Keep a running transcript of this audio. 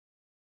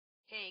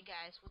Hey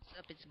guys, what's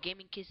up? It's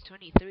Gaming Kids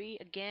 23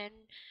 again.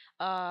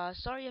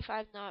 Sorry if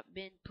I've not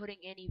been putting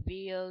any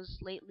videos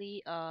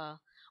lately.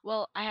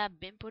 Well, I have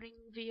been putting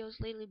videos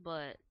lately,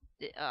 but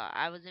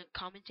I wasn't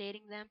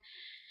commentating them.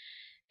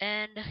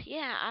 And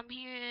yeah, I'm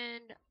here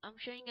and I'm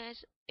showing you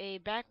guys a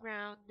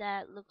background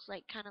that looks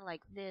like kind of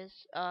like this.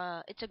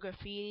 It's a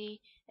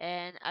graffiti,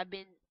 and I've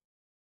been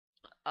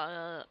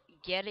uh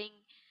getting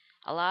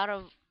a lot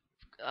of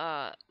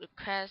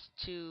requests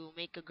to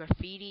make a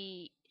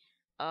graffiti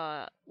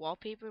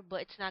wallpaper,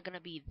 but it's not gonna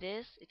be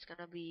this. It's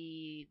gonna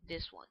be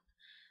this one.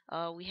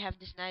 We have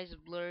this nice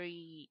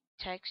blurry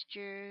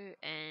texture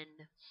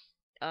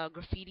and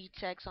graffiti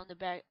text on the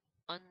back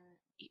on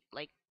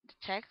like the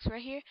text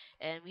right here,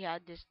 and we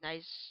have this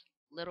nice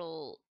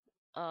little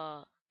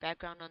uh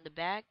background on the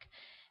back,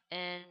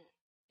 and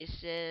it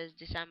says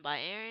designed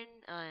by Aaron,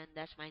 and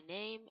that's my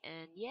name,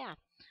 and yeah,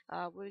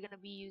 we're gonna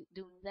be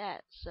doing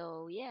that.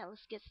 So yeah,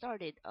 let's get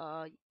started.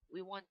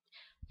 We want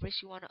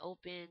first you want to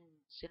open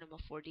Cinema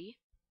 4D,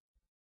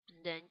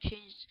 and then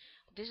change.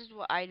 This is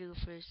what I do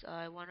first.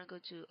 I want to go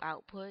to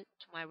output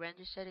to my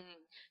render setting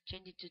and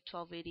change it to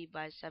 1280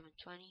 by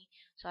 720,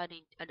 so I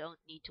don't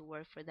need to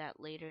work for that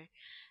later,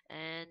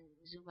 and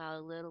zoom out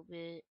a little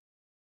bit.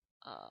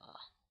 Uh,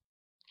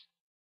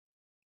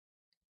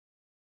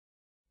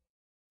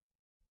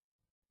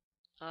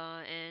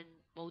 and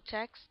mode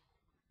text.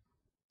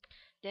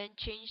 Then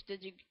change the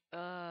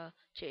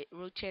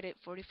rotate it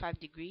 45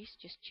 degrees.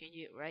 Just change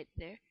it right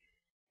there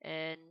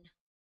and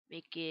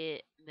make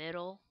it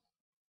middle.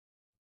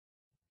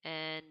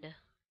 And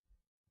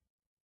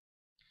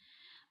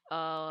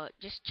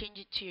just change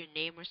it to your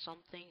name or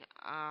something.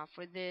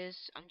 For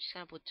this, I'm just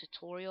gonna put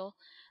tutorial,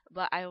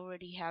 but I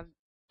already have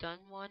done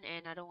one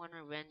and I don't want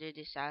to render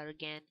this out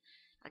again.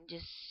 I'm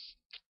just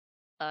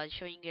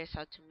showing you guys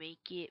how to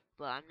make it,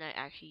 but I'm not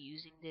actually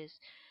using this.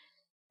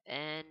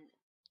 And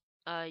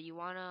you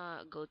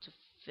wanna go to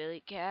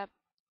fillet cap,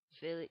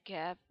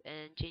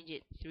 and change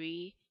it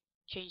 3.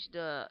 Change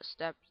the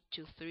step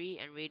to 3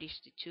 and radius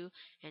to 2,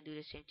 and do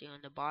the same thing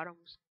on the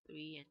bottoms,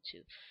 3 and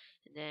 2.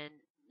 And then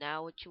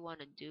now what you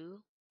wanna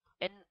do,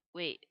 and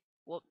wait,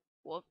 what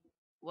what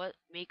what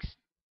makes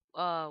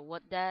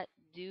what that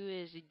do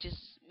is it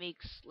just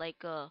makes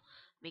like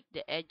make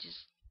the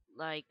edges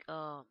like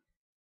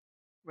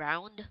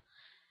round,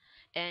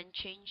 and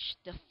change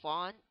the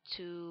font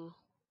to,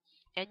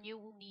 and you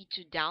will need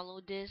to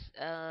download this.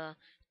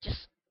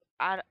 Just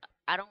I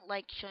I don't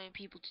like showing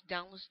people to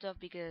download stuff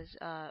because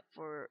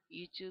for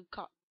YouTube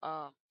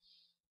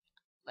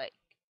like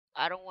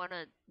I don't want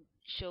to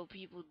show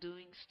people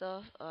doing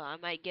stuff. I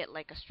might get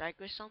like a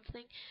strike or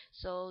something.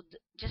 So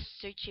just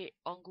search it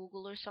on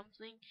Google or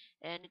something,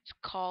 and it's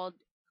called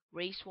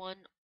Race One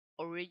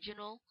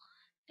Original,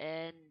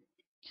 and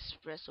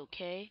just press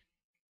OK.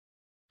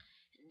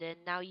 And then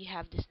now you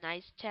have this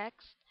nice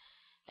text,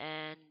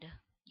 and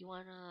you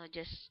wanna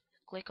just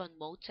click on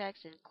mode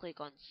text and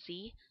click on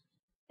C,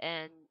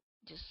 and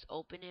just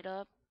open it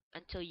up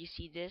until you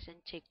see this, and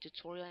take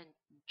tutorial and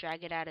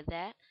drag it out of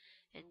that,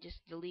 and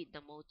just delete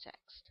the mode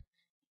text.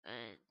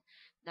 And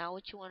now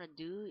what you want to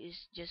do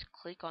is just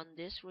click on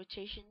this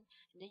rotation,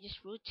 and then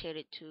just rotate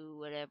it to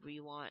whatever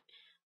you want,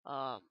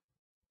 um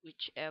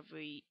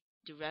whichever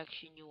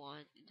direction you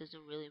want. It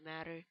doesn't really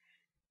matter.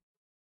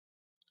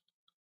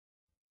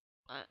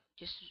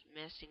 Just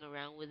messing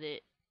around with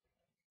it.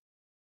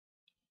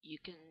 You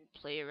can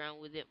play around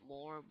with it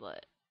more,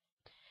 but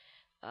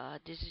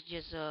this is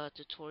just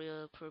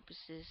tutorial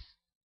purposes.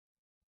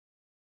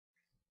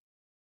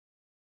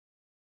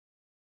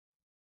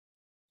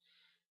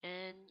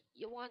 And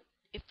you want,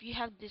 if you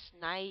have this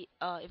night,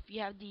 if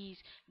you have these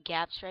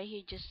gaps right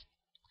here, just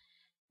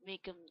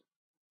make them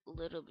a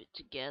little bit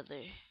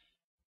together.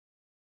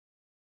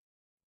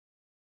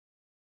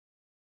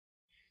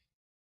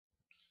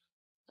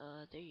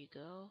 There you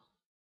go.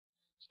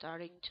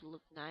 Starting to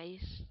look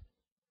nice.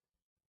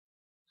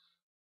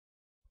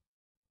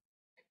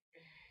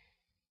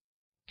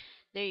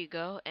 There you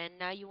go. And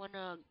now you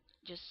wanna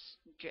just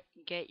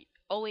get.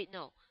 Oh wait,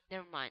 no,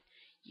 never mind.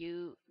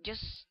 You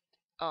just.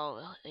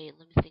 Oh, hey,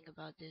 let me think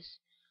about this.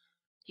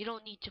 You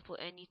don't need to put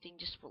anything.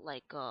 Just put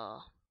like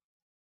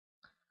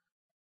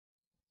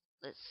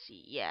let's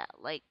see, yeah,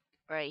 like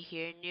right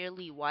here,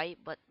 nearly white,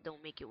 but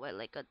don't make it white,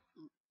 like a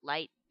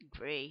light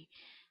gray.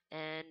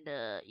 And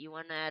you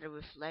want to add a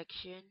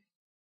reflection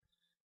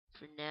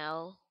for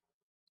now.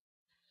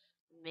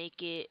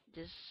 Make it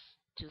this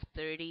to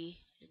 30,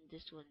 and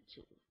this one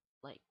to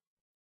like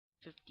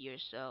 50 or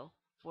so,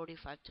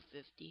 45 to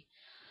 50,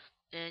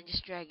 and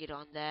just drag it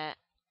on that.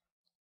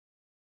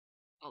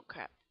 Oh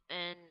crap.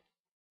 And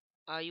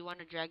you want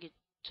to drag it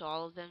to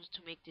all of them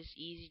to make this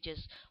easy.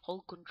 Just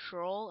hold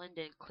control and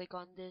then click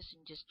on this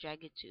and just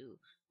drag it to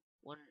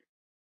one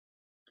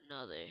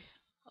another.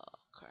 Oh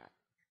crap.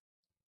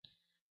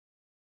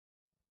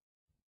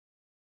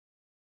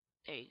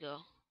 There you go.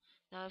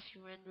 Now if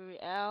you render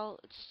it out,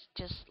 it's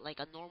just like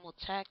a normal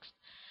text,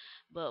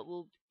 but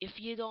if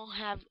you don't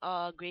have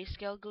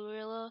grayscale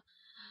gorilla,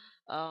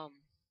 um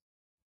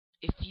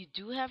if you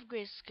do have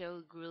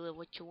Grayscale Gorilla,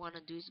 what you want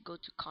to do is go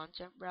to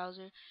content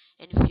browser,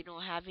 and if you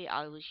don't have it,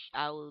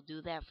 I will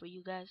do that for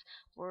you guys.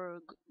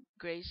 For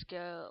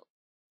Grayscale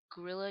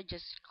Gorilla,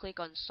 just click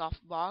on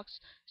softbox,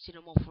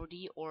 Cinema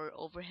 4D, or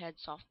overhead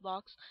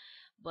softbox.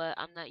 But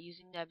I'm not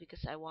using that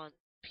because I want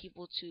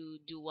people to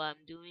do what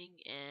I'm doing,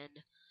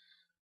 and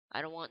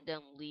I don't want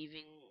them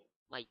leaving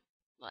my,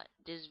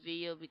 this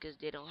video because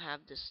they don't have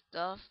the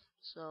stuff.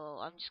 So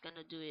I'm just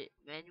gonna do it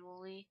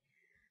manually.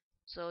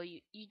 So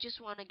you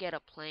just want to get a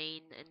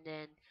plane, and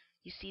then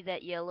you see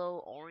that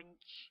yellow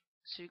orange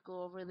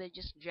circle over there,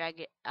 just drag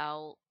it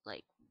out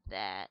like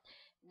that,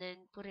 and then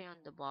put it on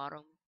the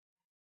bottom.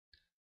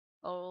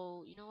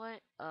 Oh, you know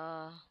what?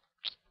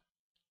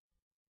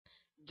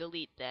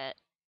 Delete that.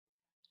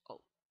 Oh,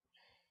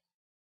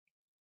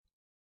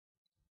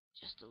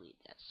 just delete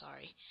that.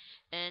 Sorry.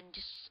 And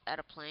just add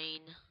a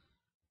plane.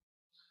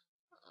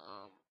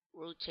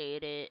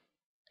 Rotate it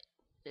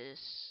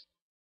this,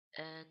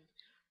 and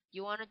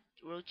you want to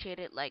rotate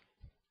it like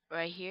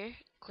right here.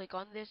 Click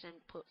on this and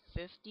put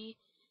 50,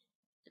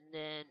 and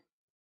then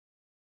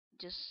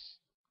just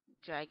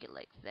drag it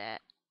like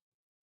that.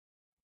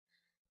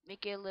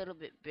 Make it a little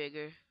bit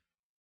bigger,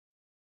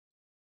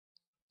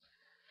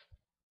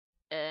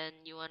 and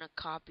you want to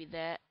copy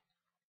that.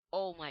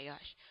 Oh my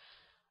gosh.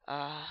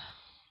 Uh,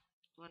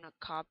 you want to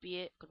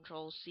copy it.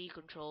 Control C,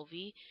 Control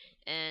V,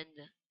 and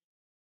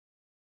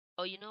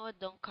oh, you know what?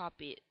 Don't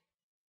copy it.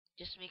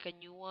 Just make a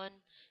new one,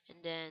 and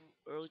then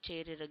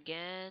rotate it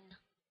again,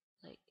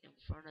 like in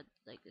front of,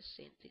 like the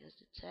same thing as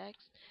the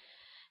text.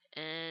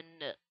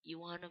 And you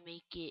want to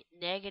make it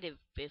negative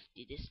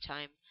 50 this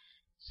time,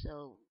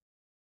 so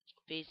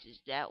faces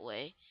that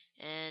way.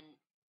 And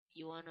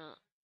you want to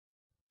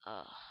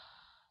uh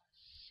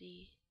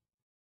see,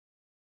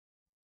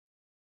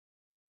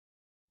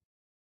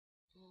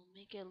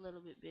 make it a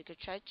little bit bigger.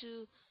 Try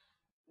to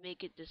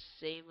make it the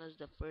same as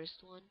the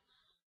first one.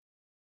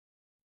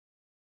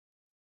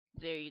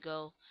 There you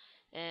go.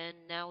 And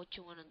now what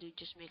you want to do,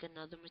 just make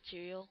another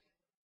material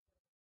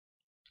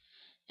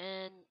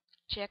and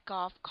check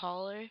off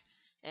color,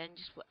 and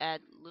just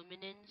add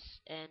luminance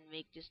and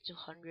make this to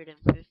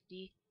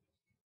 150.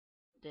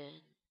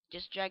 Then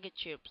just drag it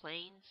to your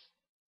planes,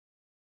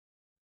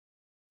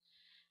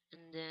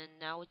 and then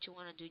now what you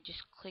want to do,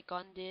 just click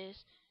on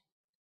this,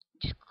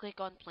 just click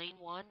on plane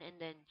 1, and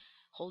then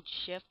hold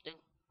shift and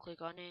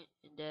click on it,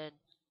 and then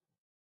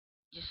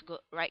just go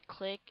right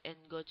click and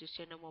go to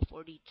Cinema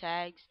 4D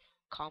tags,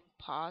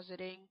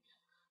 compositing,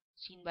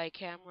 seen by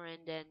camera,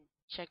 and then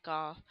check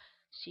off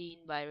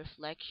seen by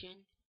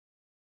reflection.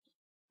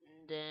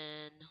 And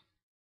then,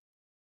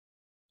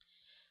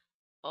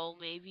 oh,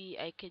 maybe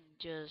I could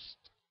just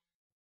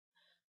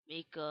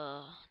make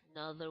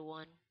another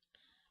one,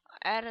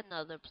 add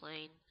another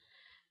plane,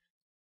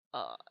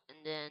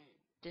 and then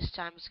this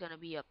time it's gonna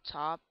be up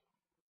top.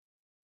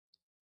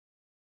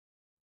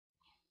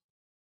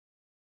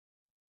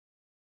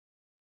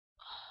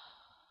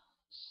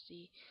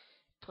 See,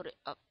 put it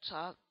up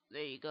top,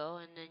 there you go,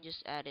 and then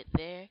just add it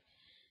there,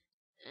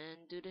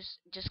 and do this,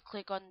 just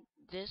click on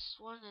this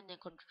one, and then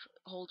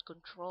hold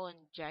control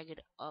and drag it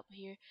up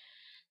here.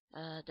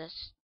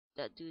 That's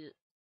that do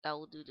that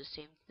will do the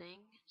same thing.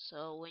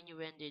 So when you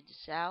render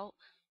this out,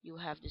 you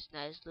have this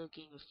nice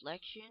looking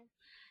reflection.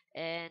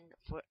 And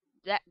for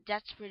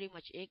that's pretty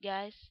much it,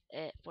 guys.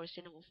 For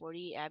Cinema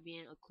 4D,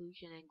 ambient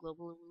occlusion and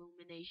global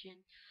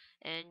illumination,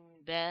 and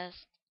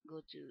best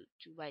go to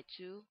 2 by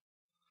 2.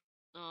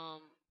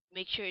 um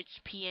Make sure it's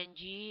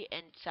PNG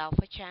and it's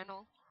alpha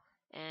channel,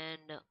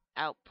 and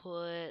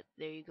output,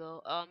 there you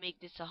go. Make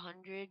this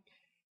 100.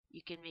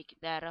 You can make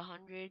that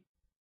 100,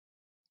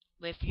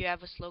 but if you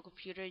have a slow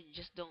computer, you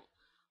just don't.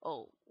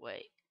 Oh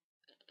wait,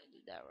 I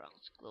did that wrong.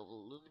 It's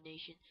global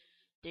illumination.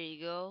 There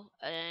you go.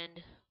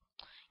 And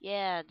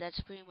yeah,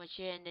 that's pretty much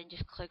it. And then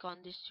just click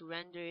on this to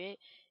render it.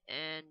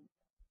 And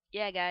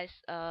yeah, guys,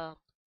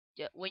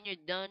 when you're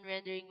done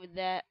rendering with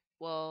that,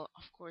 well,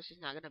 of course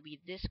it's not gonna be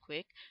this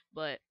quick,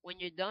 but when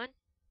you're done,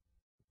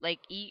 like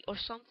E or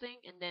something,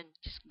 and then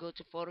just go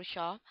to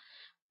Photoshop,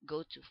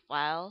 go to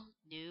File,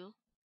 New.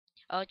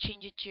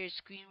 Change it to your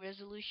screen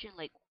resolution.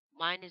 Like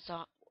mine is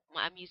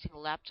I'm using a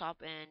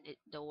laptop, and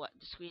the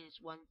screen is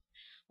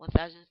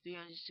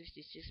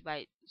 1366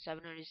 by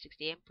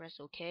 768. Press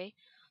OK.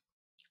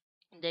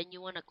 And then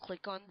you want to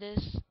click on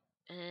this,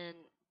 and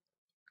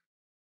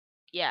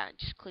yeah,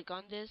 just click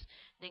on this.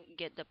 Then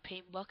get the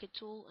paint bucket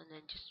tool, and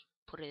then just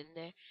put it in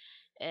there.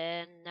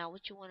 And now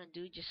what you want to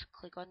do, just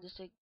click on this,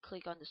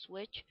 click on the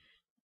switch,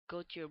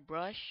 go to your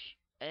brush,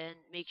 and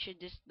make sure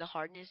the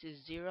hardness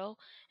is 0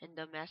 and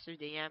the master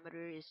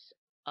diameter is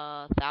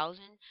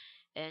 1000,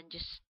 and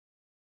just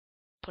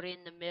put it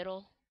in the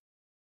middle.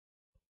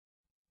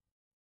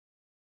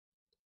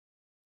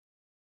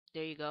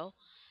 There you go.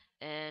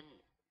 And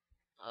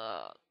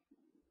uh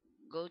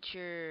go to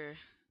your,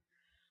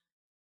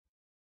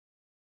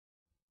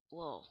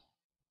 whoa,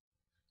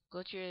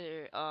 go to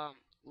your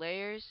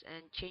layers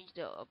and change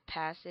the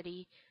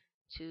opacity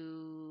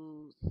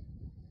to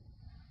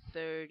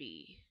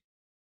 30.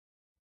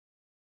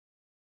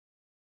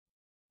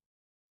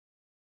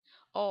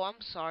 Oh,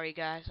 I'm sorry,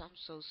 guys. I'm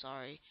so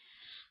sorry.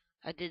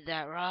 I did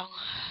that wrong.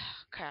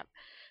 Crap.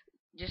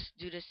 Just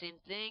do the same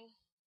thing.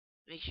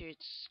 Make sure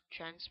it's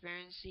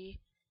transparent.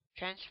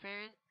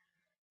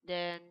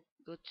 Then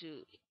go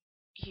to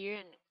here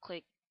and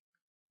click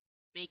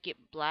make it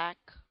black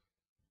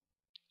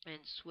and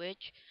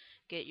switch.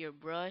 Get your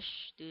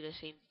brush. Do the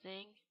same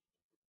thing.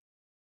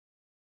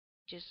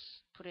 Just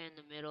put it in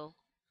the middle.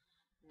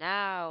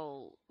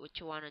 Now, what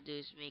you want to do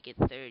is make it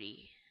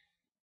 30.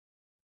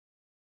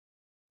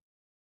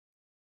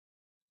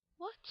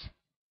 What?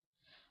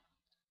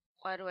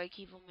 Why do I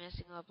keep on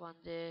messing up on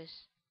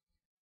this?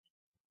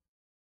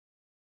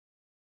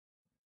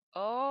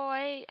 Oh,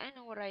 I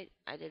know what I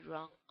did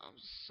wrong. I'm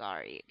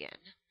sorry again.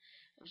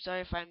 I'm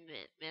sorry if I'm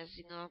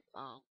messing up.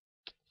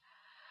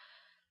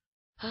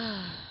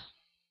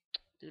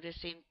 Do the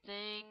same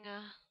thing.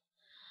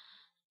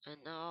 I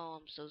know.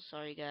 I'm so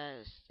sorry,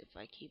 guys. If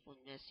I keep on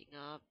messing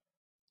up,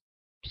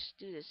 just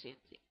do the same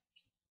thing.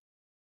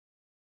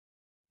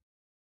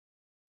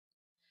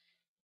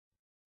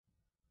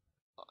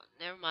 Oh,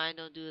 never mind.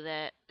 Don't do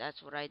that.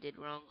 That's what I did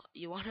wrong.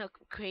 You wanna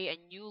create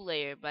a new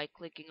layer by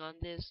clicking on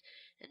this,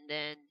 and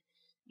then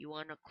you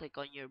wanna click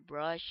on your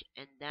brush,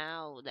 and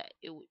now that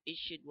it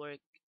should work.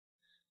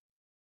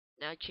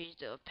 Now change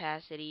the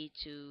opacity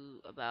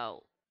to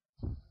about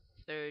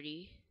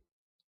 30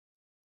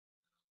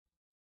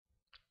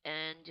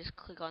 and just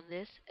click on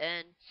this,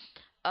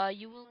 and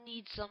you will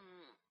need some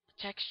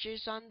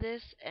textures on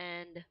this,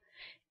 and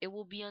it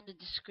will be on the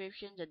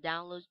description, the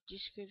download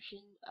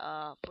description.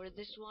 For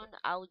this one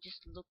I will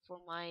just look for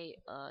my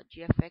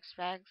GFX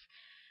packs.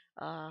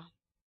 uh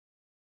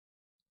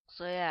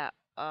so yeah,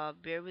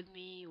 bear with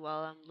me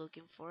while I'm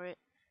looking for it.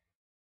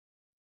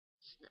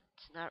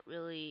 It's not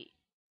really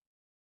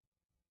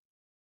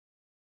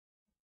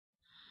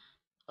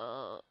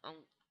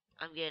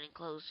I'm getting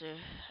closer.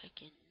 I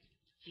can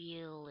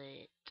feel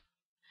it.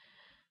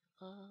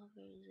 Where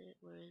is it?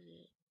 Where is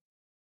it?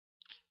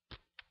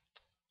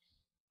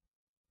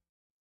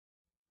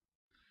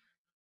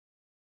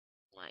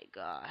 My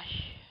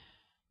gosh.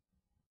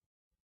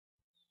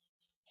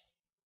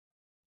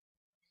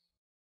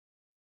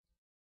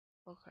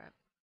 Oh crap.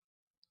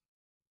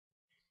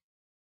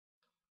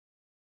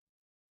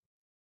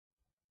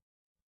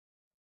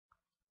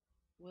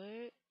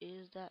 Where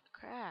is that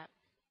crap?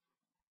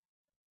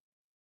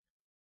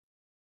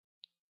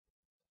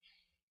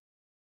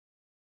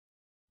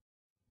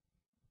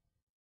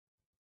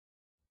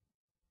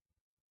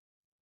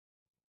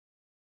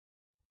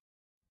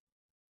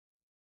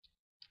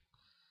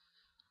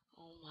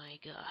 Oh my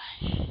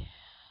gosh.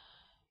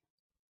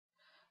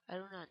 I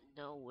do not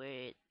know where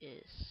it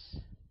is.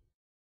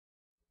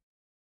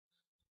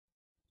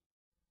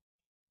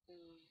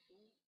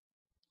 Mhm.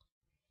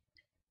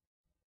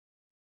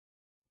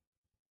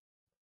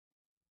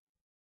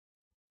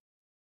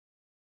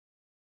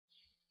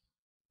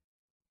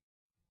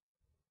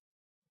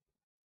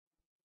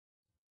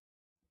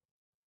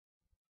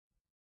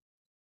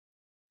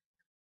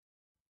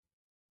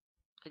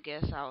 I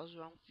guess I was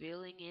wrong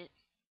feeling it.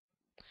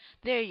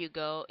 There you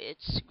go.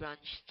 It's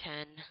Grunge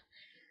 10.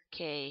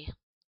 Okay.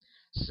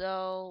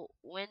 So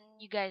when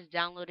you guys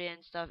download it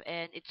and stuff,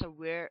 and it's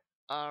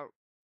uh,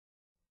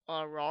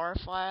 a RAR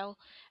file,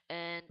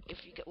 and if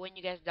when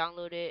you guys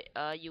download it,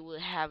 you will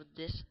have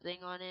this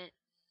thing on it.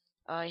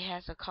 It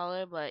has a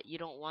color, but you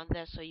don't want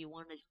that, so you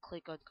want to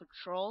click on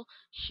Control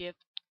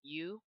Shift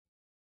U.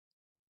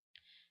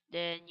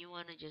 Then you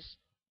want to just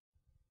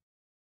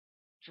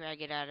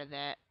drag it out of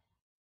that.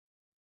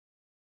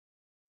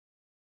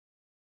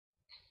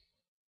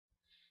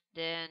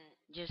 Then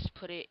just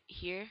put it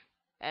here.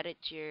 Add it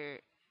to your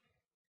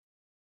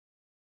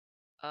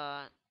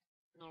uh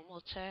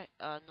normal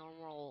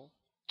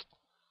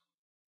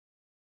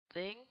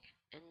thing,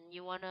 and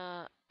you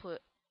wanna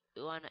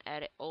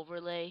add it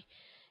overlay,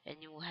 and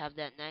you will have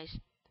that nice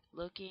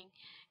looking,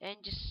 and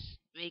just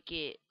make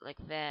it like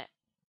that.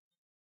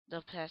 The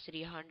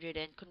opacity 100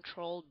 and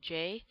Control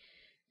J.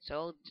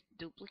 So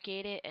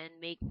duplicate it and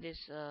make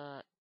this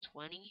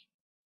 20.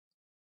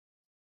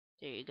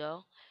 There you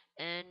go.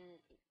 And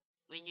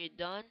when you're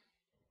done,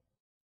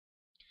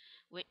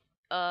 we,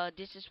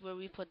 this is where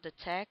we put the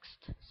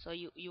text. So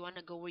you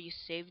wanna go where you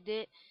saved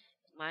it.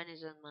 Mine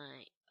is on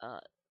my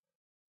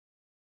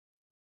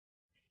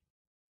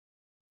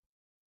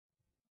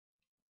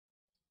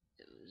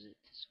is it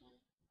this one?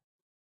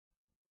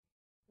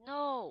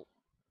 No,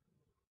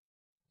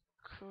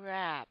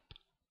 crap.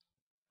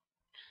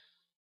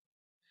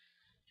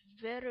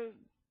 Better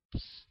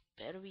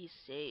better be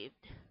saved.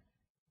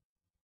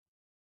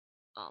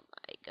 Oh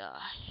my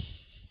gosh.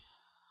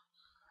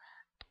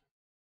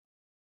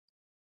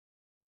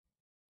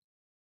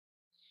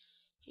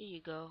 Here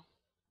you go.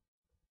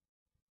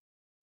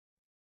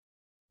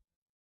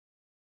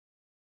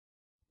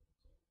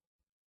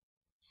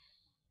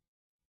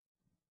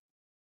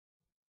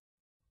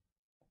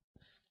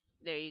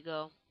 There you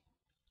go.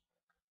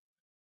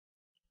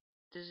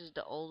 This is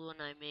the old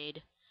one I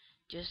made.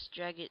 Just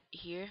drag it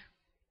here.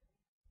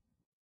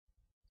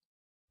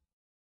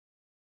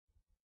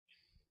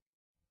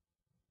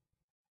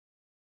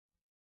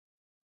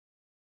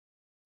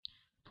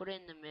 put it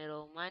in the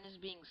middle. Mine is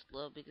being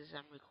slow because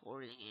I'm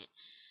recording it.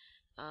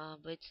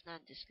 But it's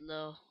not this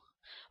slow.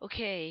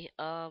 Okay,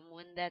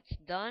 when that's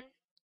done,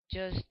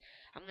 just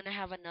I'm gonna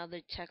have another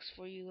text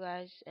for you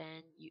guys,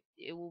 and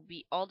it will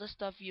be all the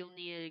stuff you'll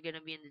need are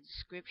gonna be in the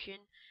description,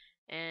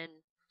 and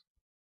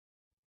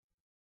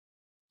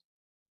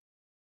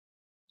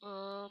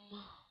um,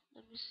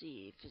 let me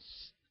see if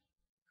it's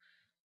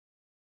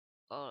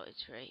oh,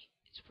 it's right.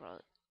 It's probably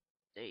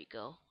there. You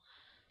go.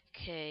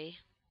 Okay.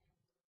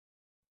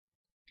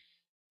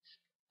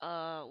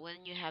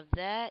 When you have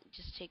that,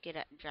 just take it,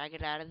 drag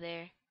it out of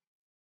there,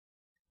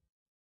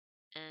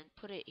 and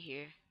put it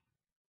here.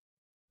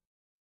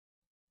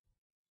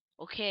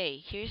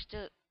 Okay, here's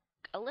the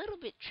a little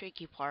bit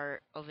tricky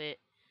part of it.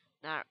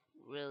 Not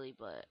really,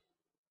 but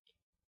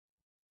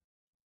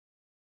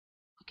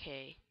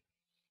okay.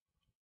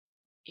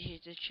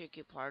 Here's the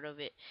tricky part of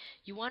it.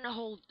 You want to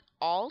hold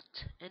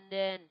Alt, and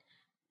then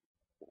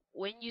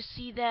when you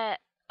see that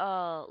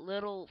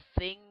little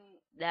thing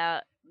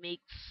that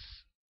makes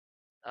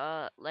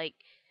like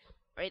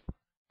right,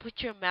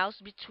 put your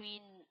mouse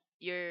between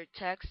your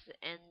text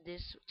and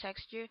this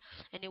texture,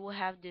 and it will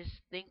have this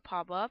thing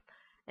pop up,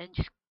 and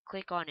just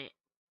click on it,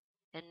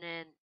 and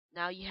then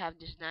now you have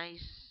this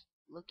nice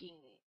looking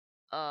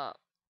uh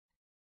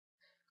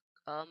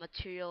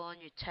material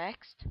on your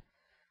text.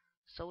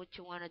 So what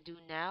you want to do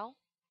now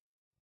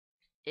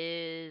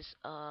is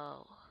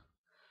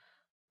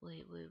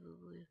wait.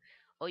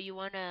 Oh, you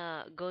want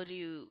to go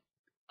to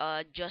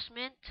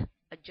adjustment,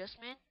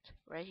 adjustment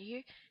right here,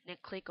 and then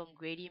click on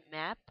gradient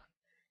map,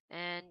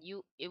 and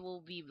it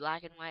will be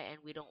black and white, and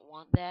we don't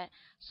want that.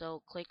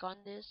 So click on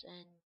this,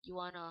 and you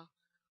want to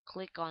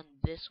click on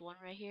this one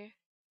right here,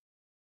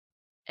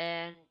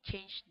 and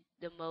change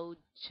the mode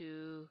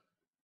to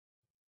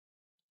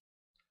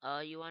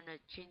you want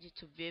to change it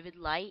to vivid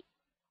light,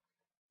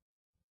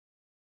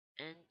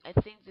 and I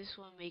think this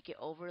will make it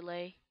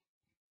overlay,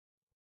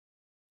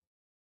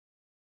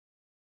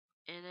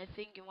 and I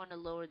think you want to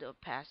lower the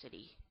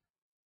opacity,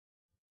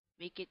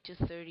 make it to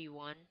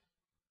 31.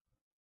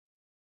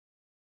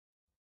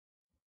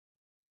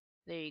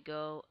 There you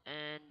go.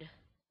 And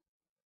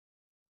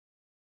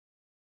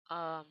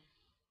um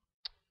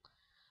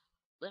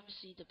let me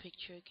see the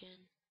picture again.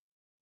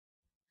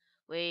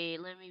 Wait,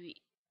 let me be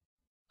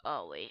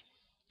oh wait.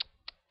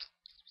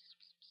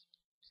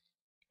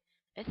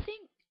 I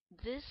think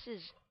this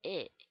is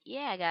it.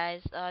 Yeah,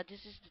 guys,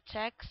 this is the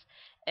text,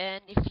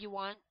 and if you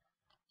want,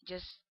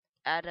 just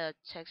add a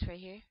text right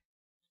here.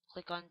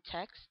 Click on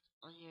text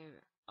on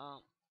your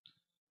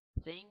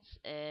things,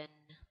 and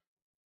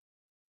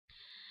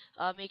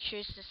make sure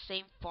it's the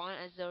same font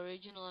as the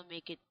original, and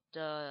make it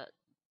the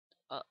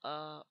uh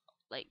uh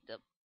like the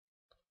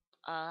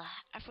I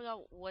forgot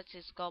what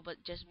it's called,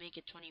 but just make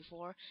it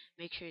 24.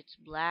 Make sure it's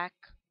black.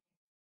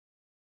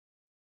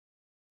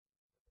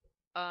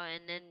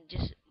 And then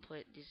just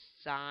put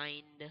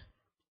designed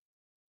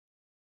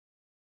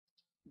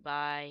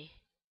by,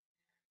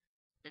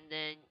 and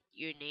then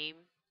your name,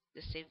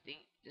 the same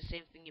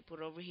thing you put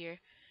over here.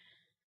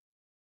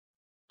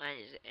 Mine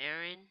is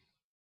Aaron,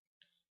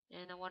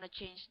 and I want to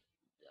change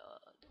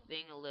the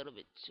thing a little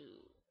bit to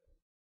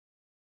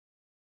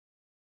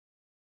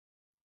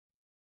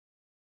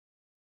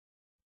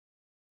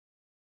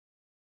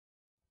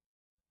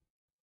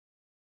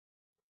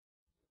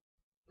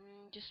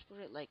just put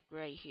it like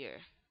right here.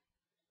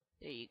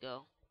 There you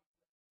go.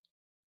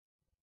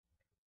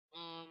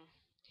 Um,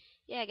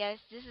 yeah, guys,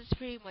 this is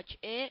pretty much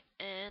it,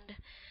 and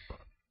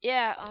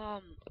yeah,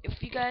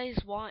 if you guys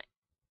want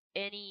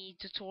any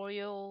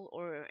tutorial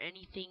or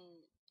anything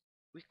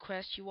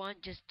request you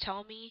want, just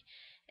tell me,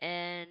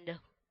 and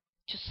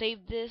to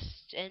save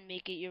this and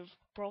make it your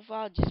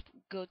profile, just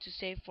go to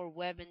save for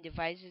web and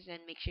devices, and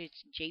make sure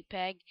it's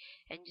JPEG,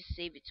 and just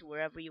save it to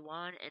wherever you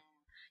want, and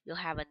you'll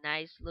have a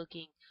nice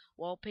looking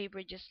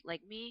wallpaper just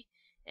like me.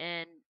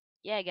 And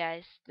yeah,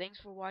 guys, thanks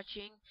for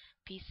watching.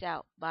 Peace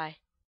out. Bye.